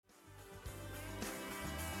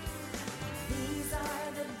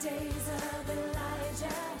days of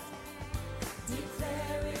Elijah,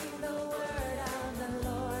 declaring the word of the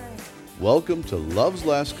Lord. Welcome to Love's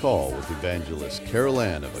Last Call with Evangelist Carol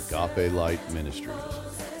Ann of Agape Light Ministries.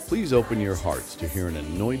 Please open your hearts to hear an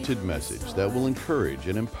anointed message that will encourage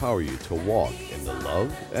and empower you to walk in the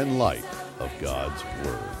love and light of God's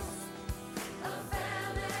Word.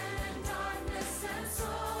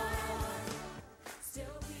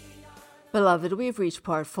 Beloved, we've reached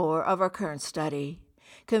part 4 of our current study,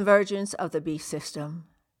 Convergence of the Beast System.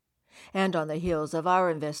 And on the heels of our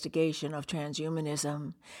investigation of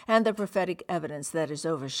transhumanism and the prophetic evidence that is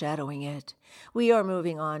overshadowing it, we are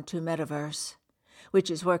moving on to Metaverse, which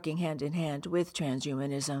is working hand in hand with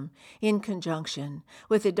transhumanism in conjunction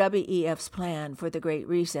with the WEF's plan for the Great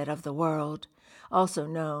Reset of the world, also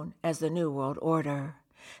known as the New World Order,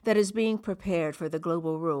 that is being prepared for the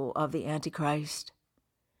global rule of the Antichrist.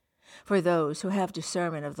 For those who have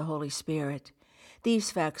discernment of the Holy Spirit,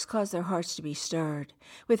 these facts cause their hearts to be stirred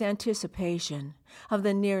with anticipation of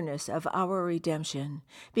the nearness of our redemption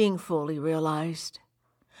being fully realized.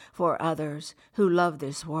 For others who love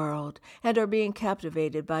this world and are being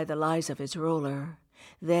captivated by the lies of its ruler,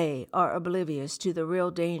 they are oblivious to the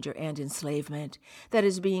real danger and enslavement that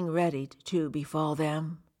is being readied to befall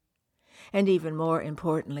them. And even more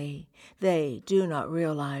importantly, they do not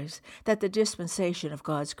realize that the dispensation of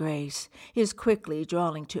God's grace is quickly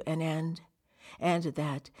drawing to an end, and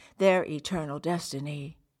that their eternal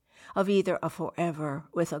destiny, of either a forever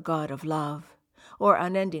with a God of love or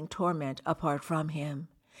unending torment apart from Him,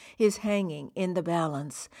 is hanging in the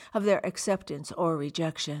balance of their acceptance or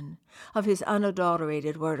rejection of His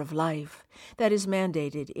unadulterated word of life that is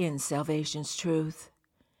mandated in salvation's truth.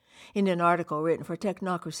 In an article written for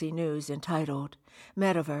Technocracy News entitled,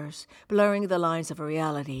 Metaverse, Blurring the Lines of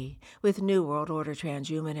Reality with New World Order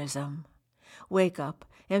Transhumanism, wake up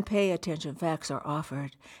and pay attention facts are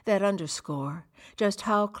offered that underscore just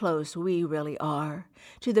how close we really are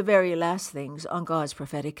to the very last things on God's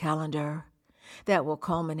prophetic calendar that will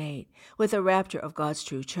culminate with the rapture of God's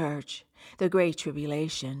true church, the Great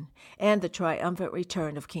Tribulation, and the triumphant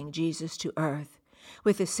return of King Jesus to earth,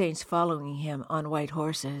 with the saints following Him on white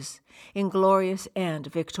horses, in glorious and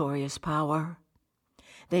victorious power.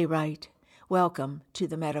 They write, Welcome to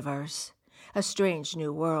the Metaverse, a strange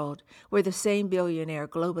new world where the same billionaire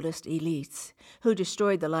globalist elites who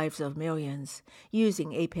destroyed the lives of millions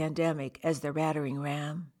using a pandemic as their battering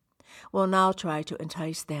ram will now try to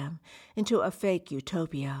entice them into a fake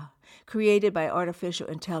utopia created by artificial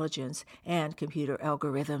intelligence and computer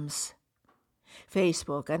algorithms.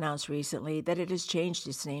 Facebook announced recently that it has changed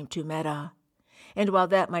its name to Meta, and while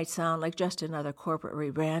that might sound like just another corporate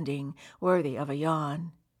rebranding worthy of a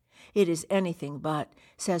yawn, it is anything but,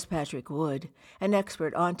 says Patrick Wood, an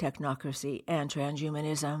expert on technocracy and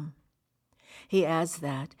transhumanism. He adds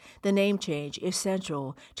that the name change is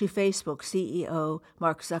central to Facebook CEO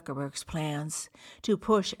Mark Zuckerberg's plans to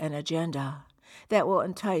push an agenda that will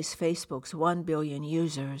entice Facebook's 1 billion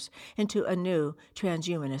users into a new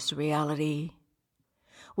transhumanist reality.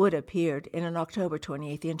 Wood appeared in an October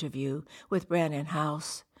 28th interview with Brannon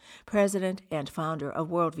House, president and founder of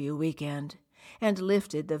Worldview Weekend, and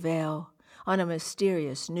lifted the veil on a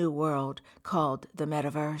mysterious new world called the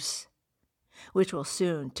Metaverse, which will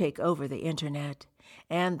soon take over the Internet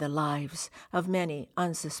and the lives of many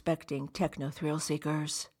unsuspecting techno-thrill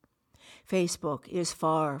seekers. Facebook is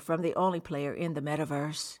far from the only player in the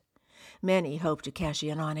Metaverse. Many hope to cash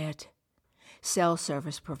in on it. Cell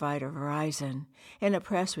service provider Verizon, in a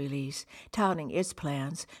press release touting its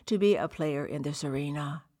plans to be a player in this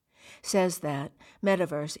arena, says that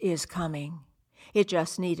Metaverse is coming. It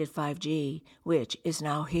just needed 5G, which is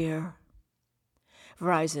now here.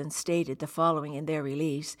 Verizon stated the following in their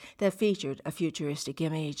release that featured a futuristic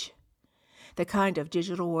image. The kind of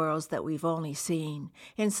digital worlds that we've only seen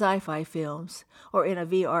in sci-fi films or in a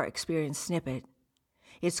VR experience snippet.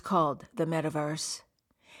 It's called the Metaverse,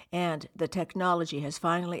 and the technology has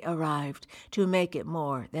finally arrived to make it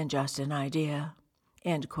more than just an idea.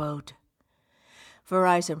 End quote.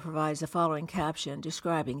 Verizon provides the following caption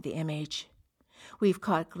describing the image. We've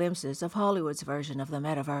caught glimpses of Hollywood's version of the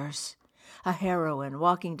Metaverse, a heroine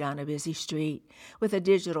walking down a busy street with a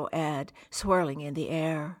digital ad swirling in the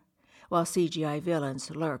air, while CGI villains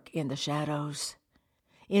lurk in the shadows.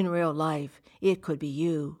 In real life, it could be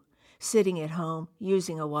you, sitting at home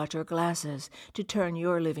using a watch or glasses to turn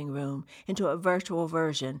your living room into a virtual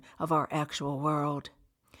version of our actual world.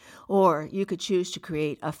 Or you could choose to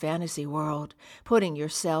create a fantasy world, putting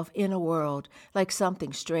yourself in a world like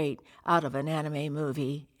something straight out of an anime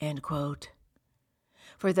movie, end quote.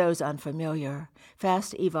 For those unfamiliar,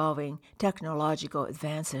 fast-evolving technological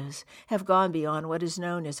advances have gone beyond what is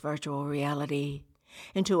known as virtual reality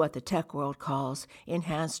into what the tech world calls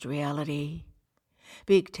enhanced reality.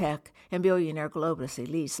 Big tech and billionaire globalist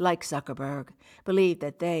elites like Zuckerberg believe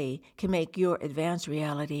that they can make your advanced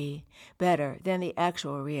reality better than the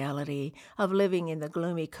actual reality of living in the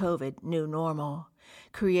gloomy COVID new normal,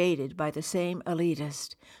 created by the same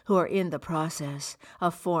elitists who are in the process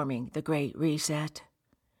of forming the Great Reset.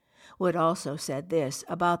 Wood also said this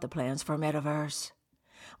about the plans for Metaverse.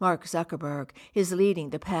 Mark Zuckerberg is leading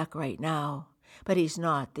the pack right now, but he's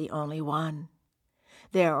not the only one.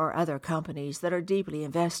 There are other companies that are deeply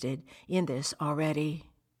invested in this already.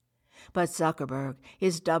 But Zuckerberg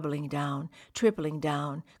is doubling down, tripling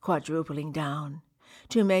down, quadrupling down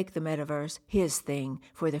to make the metaverse his thing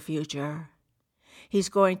for the future. He's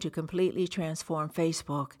going to completely transform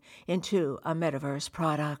Facebook into a metaverse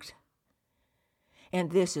product.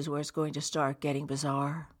 And this is where it's going to start getting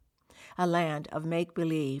bizarre. A land of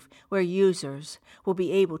make-believe where users will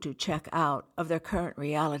be able to check out of their current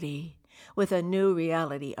reality with a new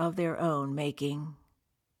reality of their own making.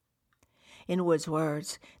 In Wood's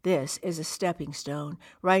words, this is a stepping stone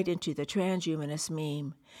right into the transhumanist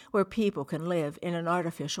meme, where people can live in an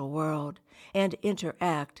artificial world and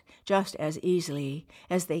interact just as easily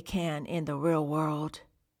as they can in the real world.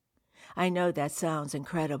 I know that sounds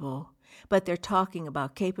incredible, but they're talking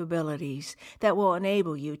about capabilities that will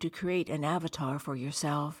enable you to create an avatar for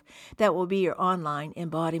yourself that will be your online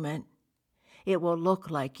embodiment. It will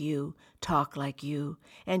look like you, talk like you,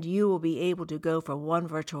 and you will be able to go from one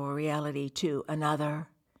virtual reality to another.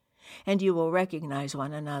 And you will recognize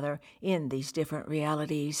one another in these different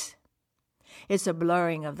realities. It's a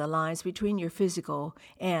blurring of the lines between your physical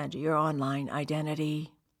and your online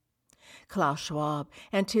identity. Klaus Schwab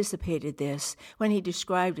anticipated this when he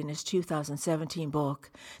described in his 2017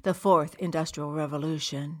 book, The Fourth Industrial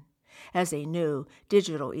Revolution, as a new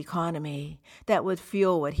digital economy that would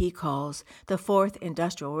fuel what he calls the Fourth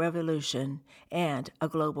Industrial Revolution and a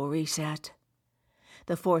global reset.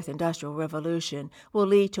 The Fourth Industrial Revolution will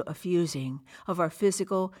lead to a fusing of our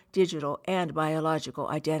physical, digital, and biological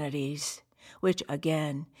identities, which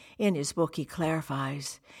again, in his book he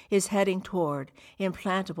clarifies, is heading toward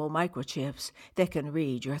implantable microchips that can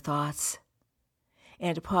read your thoughts.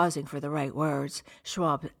 And pausing for the right words,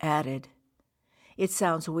 Schwab added, "It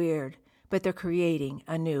sounds weird, but they're creating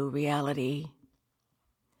a new reality."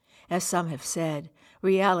 As some have said,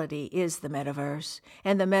 reality is the metaverse,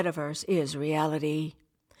 and the metaverse is reality.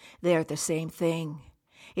 They're the same thing.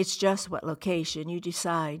 It's just what location you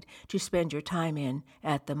decide to spend your time in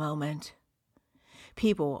at the moment.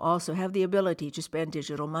 People will also have the ability to spend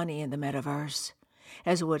digital money in the metaverse.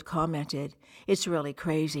 As Wood commented, it's really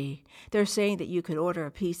crazy. They're saying that you could order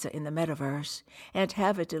a pizza in the metaverse and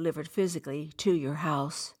have it delivered physically to your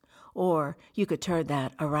house, or you could turn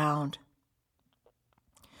that around.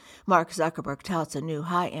 Mark Zuckerberg touts a new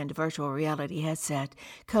high-end virtual reality headset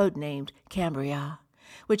codenamed Cambria,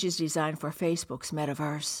 which is designed for Facebook's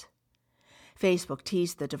metaverse. Facebook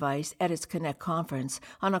teased the device at its Connect conference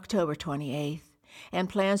on October 28th and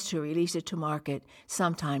plans to release it to market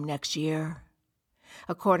sometime next year.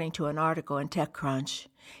 According to an article in TechCrunch,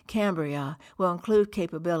 Cambria will include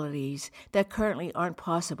capabilities that currently aren't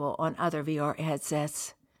possible on other VR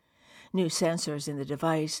headsets. New sensors in the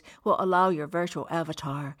device will allow your virtual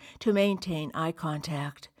avatar to maintain eye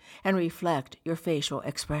contact and reflect your facial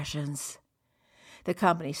expressions. The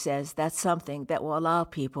company says that's something that will allow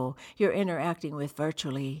people you're interacting with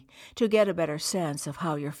virtually to get a better sense of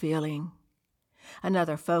how you're feeling.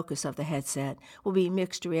 Another focus of the headset will be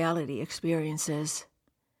mixed reality experiences.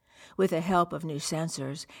 With the help of new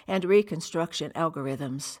sensors and reconstruction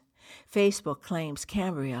algorithms, Facebook claims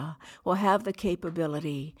Cambria will have the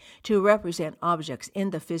capability to represent objects in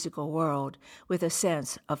the physical world with a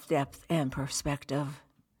sense of depth and perspective.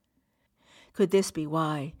 Could this be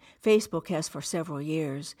why Facebook has for several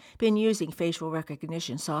years been using facial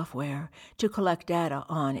recognition software to collect data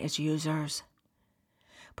on its users?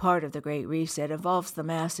 Part of the Great Reset involves the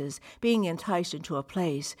masses being enticed into a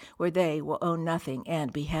place where they will own nothing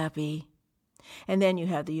and be happy. And then you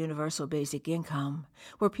have the universal basic income,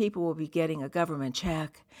 where people will be getting a government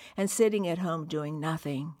check and sitting at home doing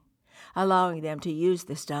nothing, allowing them to use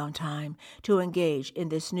this downtime to engage in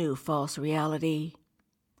this new false reality.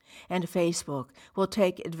 And Facebook will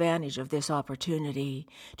take advantage of this opportunity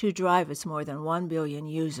to drive its more than 1 billion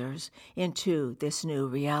users into this new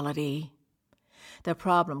reality. The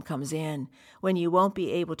problem comes in when you won't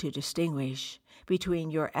be able to distinguish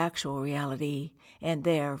between your actual reality and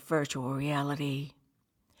their virtual reality.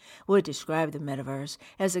 would describe the metaverse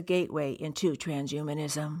as a gateway into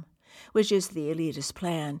transhumanism, which is the elitist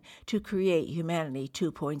plan to create humanity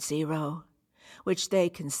 2.0, which they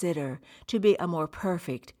consider to be a more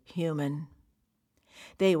perfect human.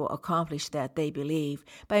 They will accomplish that, they believe,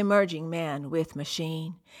 by merging man with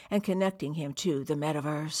machine and connecting him to the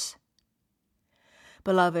metaverse.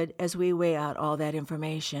 Beloved, as we weigh out all that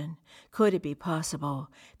information, could it be possible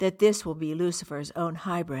that this will be Lucifer's own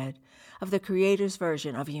hybrid of the Creator's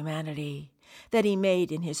version of humanity, that he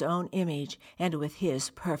made in his own image and with his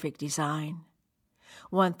perfect design?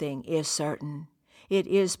 One thing is certain. It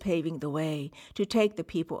is paving the way to take the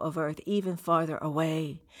people of earth even farther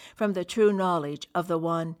away from the true knowledge of the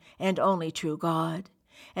one and only true God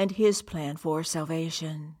and his plan for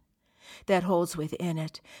salvation, that holds within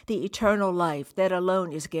it the eternal life that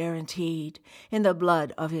alone is guaranteed in the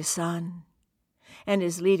blood of his Son, and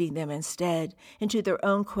is leading them instead into their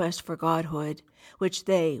own quest for Godhood, which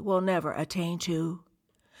they will never attain to.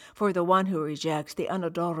 For the one who rejects the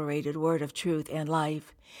unadulterated word of truth and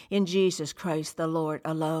life in Jesus Christ the Lord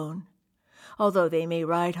alone, although they may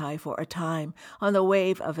ride high for a time on the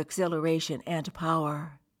wave of exhilaration and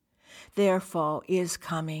power, their fall is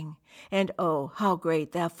coming, and oh, how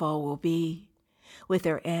great that fall will be, with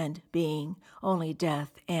their end being only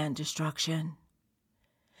death and destruction.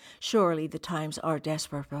 Surely the times are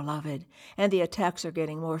desperate, beloved, and the attacks are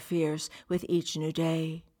getting more fierce with each new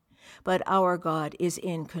day. But our God is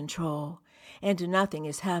in control, and nothing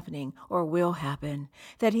is happening or will happen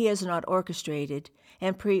that he has not orchestrated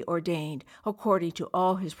and preordained according to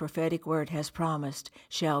all his prophetic word has promised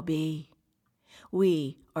shall be.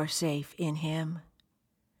 We are safe in him.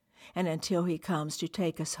 And until he comes to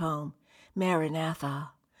take us home,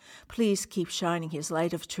 Maranatha, please keep shining his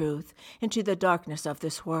light of truth into the darkness of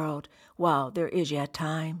this world while there is yet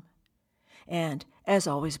time. And, as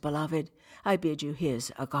always, beloved, I bid you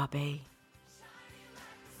his agape.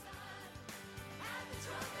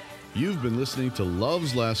 You've been listening to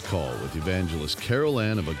Love's Last Call with Evangelist Carol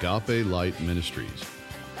Ann of Agape Light Ministries.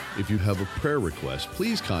 If you have a prayer request,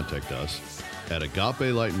 please contact us at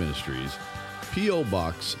Agape Light Ministries, P.O.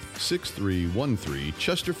 Box 6313,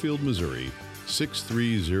 Chesterfield, Missouri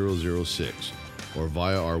 63006, or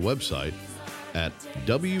via our website at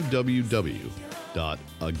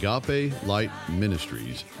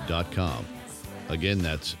www.agapelightministries.com. Again,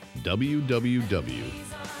 that's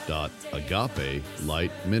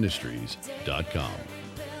www.agapelightministries.com.